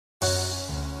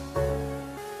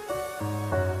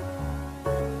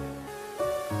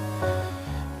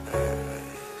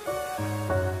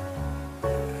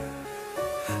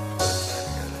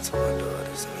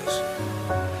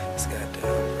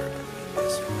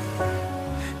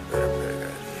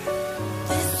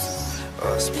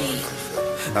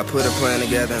I put a plan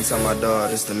together and told my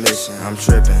dog it's the mission. I'm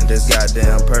tripping, this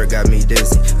goddamn perk got me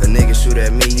dizzy. A nigga shoot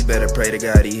at me, he better pray to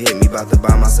God he hit me. About to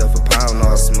buy myself a pound,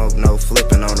 all smoke, no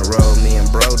flipping on the road. Me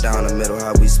and bro down the middle,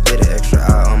 how we split it. Extra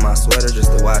eye on my sweater just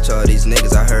to watch all these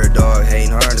niggas. I heard dog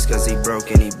hating hard, it's cause he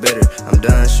broke and he bitter. I'm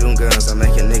done shooting guns, I'm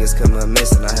making niggas come up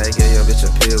missing. I had gave your bitch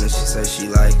a pill and she say she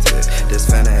liked it. This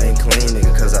Fanta ain't clean,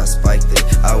 nigga, cause I spiked it.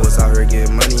 I was out here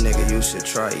getting money, nigga, you should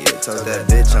try it. Told that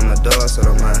bitch I'm a dog, so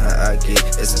don't mind how I get.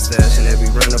 It's a stash in every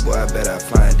rental, boy, I bet I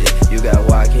find it. You got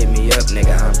walk, hit me up,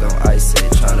 nigga, I'm gon' ice it.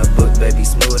 Tryna book baby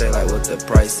Smoove, they like what the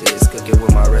price is. Cooking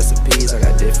with my recipes, I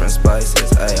got different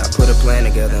spices. Ayy, I put a plan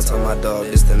together and told my dog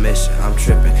it's the mission. I'm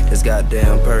tripping, this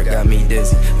goddamn perk got me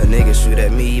dizzy. A nigga shoot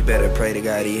at me, he better pray to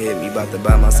God he hit me. About to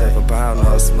buy myself a pound,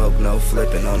 no smoke, no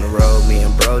flipping on the road. Me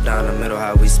and bro down the middle,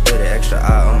 how we split it. Extra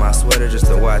eye on my sweater just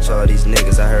to watch all these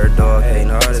niggas. I heard dog hating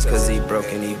hard, it's cause he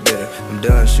broke and he bitter. I'm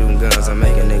done shooting guns, I'm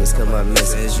making niggas come up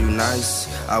missing. Is you nice?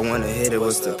 I wanna hit it,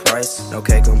 what's the price? No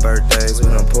cake on birthdays, we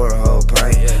gon' pour a whole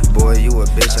pint. Boy, you a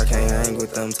bitch, I can't hang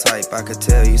with them type. I could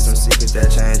tell you some secrets that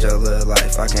change your little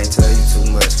life. I can't tell you too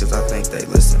much, cause I think they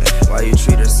listening. Why you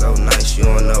treat her so nice, you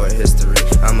don't know her history.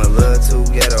 I'm a little too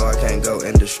ghetto, I can't go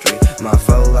industry. My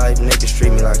full life niggas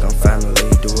treat me like I'm family.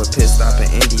 Do a pit stop in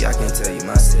Indy, I can't tell you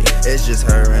my city. It's just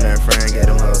her and her friend,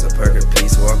 get them hoes a perk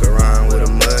piece. Walk around with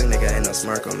a mug, nigga, ain't no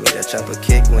smirk on me. That chopper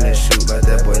kick when it shoot, like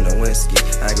that boy Nowinski.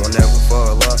 I ain't gon' never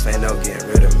fall off, ain't no getting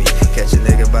rid of me. Catch a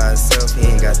nigga by himself, he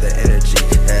ain't got the energy.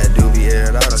 Had doobie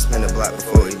aired out, I spin the block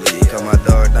before he leave. Call my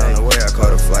dog down the way, I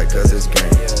caught a flight cause it's green.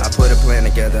 I put a plan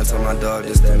together and told my dog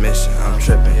this the mission. I'm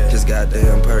tripping, this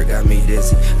goddamn perk got me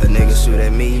dizzy. A nigga shoot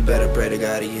at me, he better pray to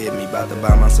God he hit me. About to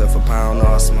buy myself a pound,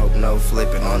 all smoke, no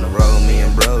flipping on the road. Me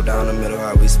and bro down the middle,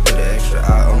 how we split it. Extra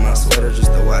eye on my sweater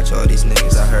just to watch all these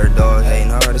niggas. I heard dog hating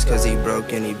hard, it's cause he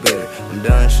broke and he bitter. I'm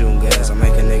done shooting guns, I'm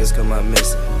making niggas come up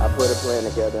missing. I put a plan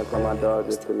together and told my dog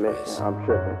this the mission. I'm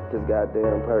tripping, this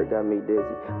goddamn perk got me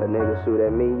dizzy. A nigga shoot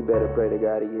at me, he better pray to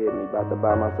God he hit me. About to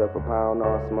buy myself a pound,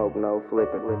 all smoke, no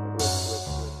flipping.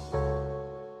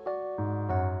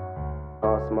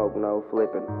 All smoke, no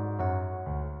flipping.